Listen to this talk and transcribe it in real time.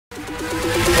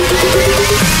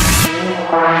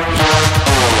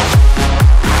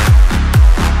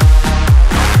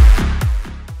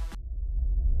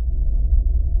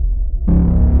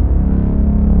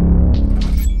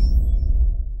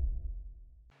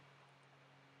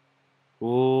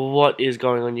What is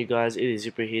going on, you guys? It is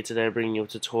Zipo here today, bringing you a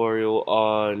tutorial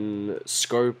on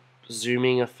scope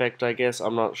zooming effect, I guess.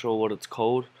 I'm not sure what it's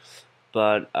called,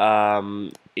 but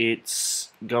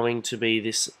it's going to be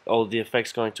this. Oh, the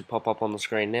effect's going to pop up on the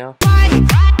screen now.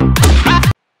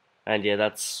 And yeah,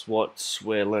 that's what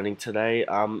we're learning today.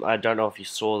 I don't know if you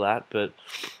saw that, but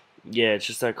yeah, it's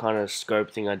just that kind of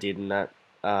scope thing I did in that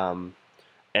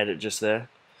edit just there.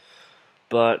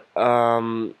 But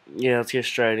yeah, let's get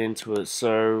straight into it.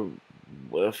 So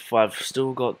if I've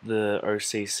still got the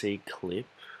OCC clip,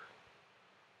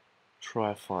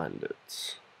 try find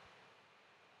it.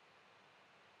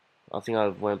 I think I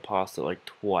went past it like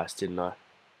twice, didn't I?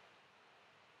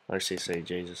 OCC,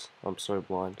 Jesus, I'm so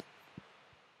blind.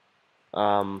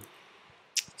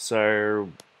 So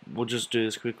we'll just do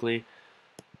this quickly.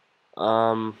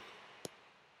 Oh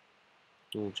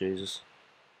Jesus.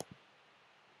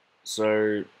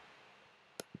 So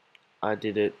I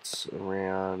did it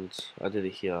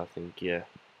here, I think, yeah.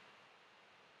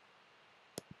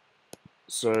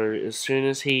 So as soon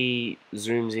as he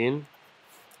zooms in,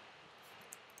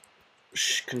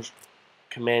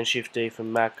 Command Shift D for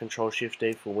Mac, Control Shift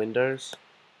D for Windows,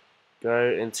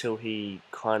 go until he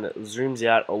kind of zooms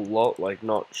out a lot, like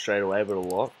not straight away, but a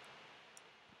lot.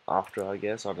 After, I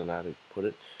guess, I don't know how to put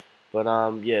it, but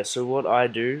yeah. So what I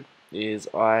do is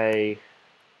I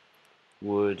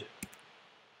would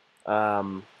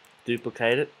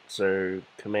duplicate it, so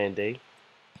Command D,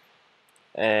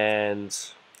 and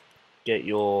get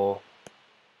your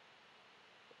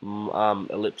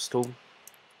ellipse tool.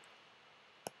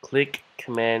 Click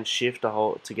Command Shift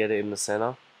to get it in the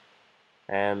center,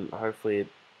 and hopefully it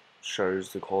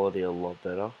shows the quality a lot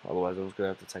better. Otherwise, I'm just gonna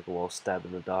have to take a while stab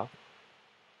in the dark.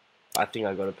 I think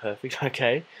I got it perfect.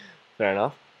 Okay, fair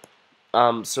enough.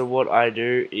 So what I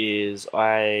do is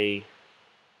I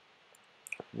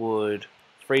would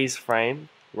freeze frame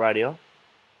right here.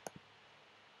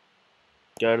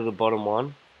 Go to the bottom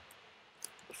one.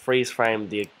 Freeze frame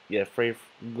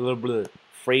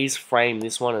freeze frame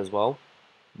this one as well.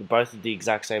 Both at the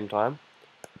exact same time.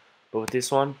 But with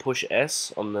this one, push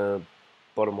S on the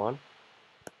bottom one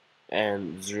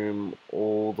and zoom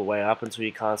all the way up until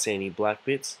you can't see any black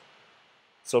bits.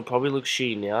 So it probably looks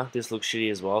shitty now. This looks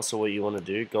shitty as well. So what you want to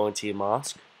do, go into your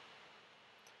mask,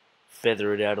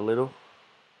 feather it out a little.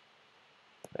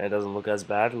 It doesn't look as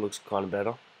bad. It looks kind of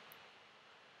better.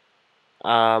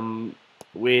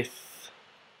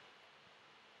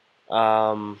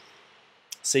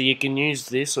 So you can use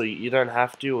this, or you don't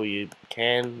have to, or you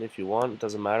can if you want. It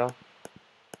doesn't matter.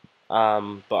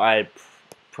 But I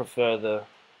prefer the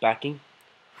backing.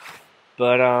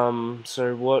 But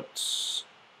so what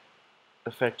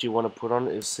effect you want to put on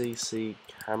it is CC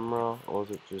camera, or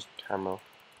is it just camera?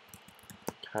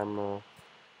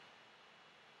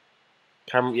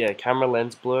 Yeah, camera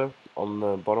lens blur on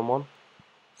the bottom one.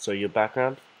 So your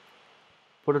background.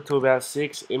 Put it to about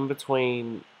 6. In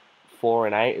between 4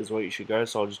 and 8 is what you should go.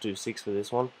 So I'll just do 6 for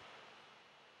this one.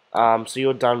 So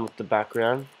you're done with the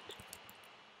background.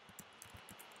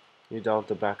 You're done with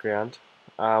the background.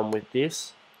 With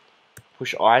this,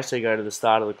 push I so you go to the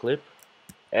start of the clip.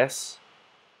 S,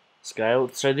 scale.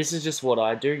 So this is just what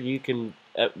I do. You can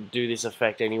do this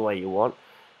effect any way you want.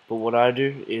 But what I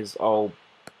do is I'll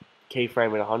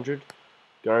keyframe at 100.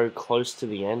 Go close to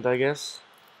the end, I guess.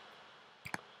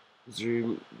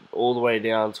 Zoom all the way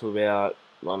down to about,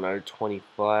 I don't know,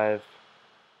 25.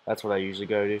 That's what I usually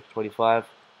go to, 25.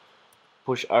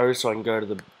 Push O so I can go to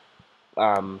the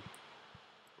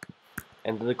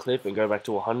end of the clip and go back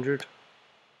to 100.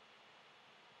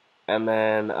 And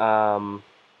then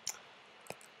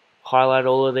highlight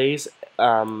all of these.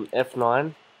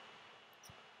 F9,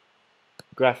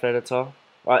 graph editor.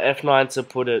 F9 to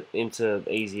put it into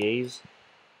easy ease.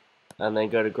 And then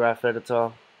go to graph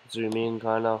editor, zoom in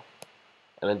kinda,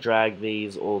 and then drag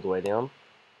these all the way down.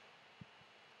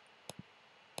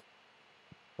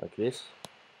 Like this.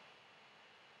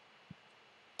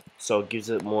 So it gives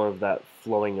it more of that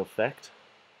flowing effect.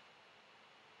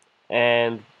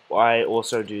 And I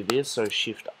also do this, so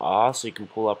Shift R so you can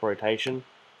pull up rotation.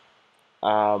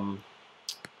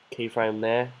 Keyframe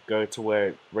there, go to where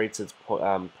it reaches its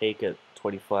peak at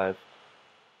 25%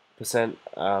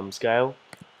 scale.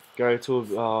 Go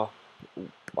to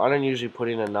I don't usually put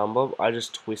in a number, I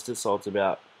just twist it so it's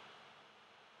about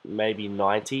maybe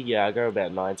 90. Yeah, I go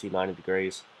about 90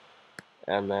 degrees.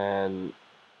 And then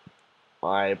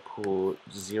I put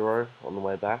 0 on the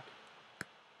way back.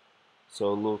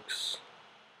 So it looks,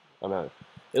 I don't know,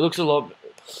 it looks a lot,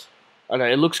 I know,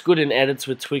 it looks good in edits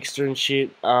with Twixtor and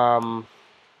shit.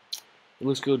 It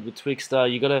looks good with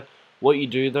Twixtor. You gotta, what you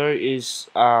do though is,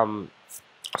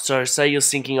 So say you're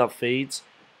syncing up feeds,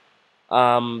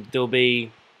 there'll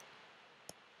be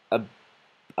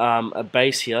a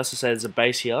base here. So say there's a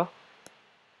base here,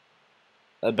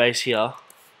 a base here,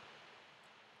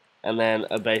 and then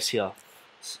a base here.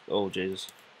 Oh Jesus!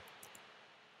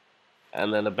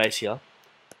 And then a base here,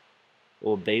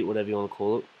 or beat, whatever you want to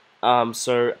call it.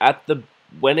 So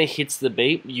when it hits the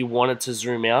beat, you want it to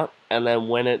zoom out, and then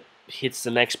when it hits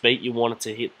the next beat, you want it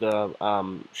to hit the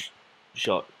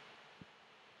shot.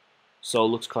 So it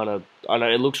looks kind of, I know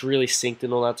it looks really synced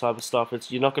and all that type of stuff.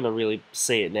 You're not gonna really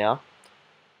see it now.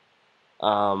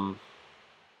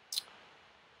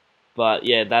 But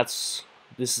yeah, that's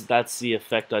the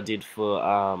effect I did for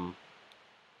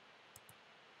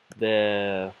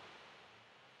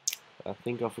I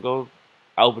think I forgot,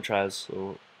 Albatross,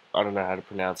 or I don't know how to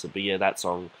pronounce it, but yeah, that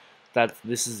song.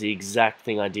 This is the exact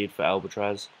thing I did for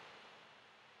Albatross.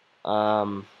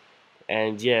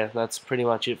 And yeah, that's pretty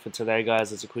much it for today,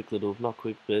 guys. It's a quick little, not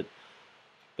quick, but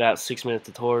about 6-minute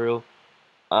tutorial.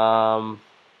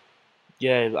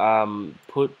 Yeah,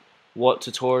 put what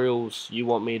tutorials you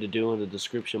want me to do in the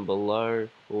description below,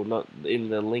 or not in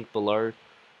the link below,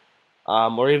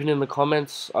 or even in the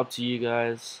comments. Up to you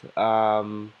guys.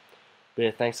 But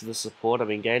yeah, thanks for the support. I've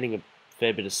been gaining a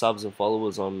fair bit of subs and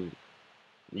followers on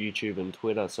YouTube and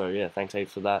Twitter, so yeah, thanks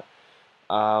heaps for that.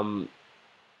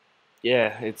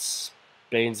 Yeah, it's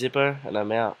been Zippo, and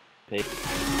I'm out. Peace.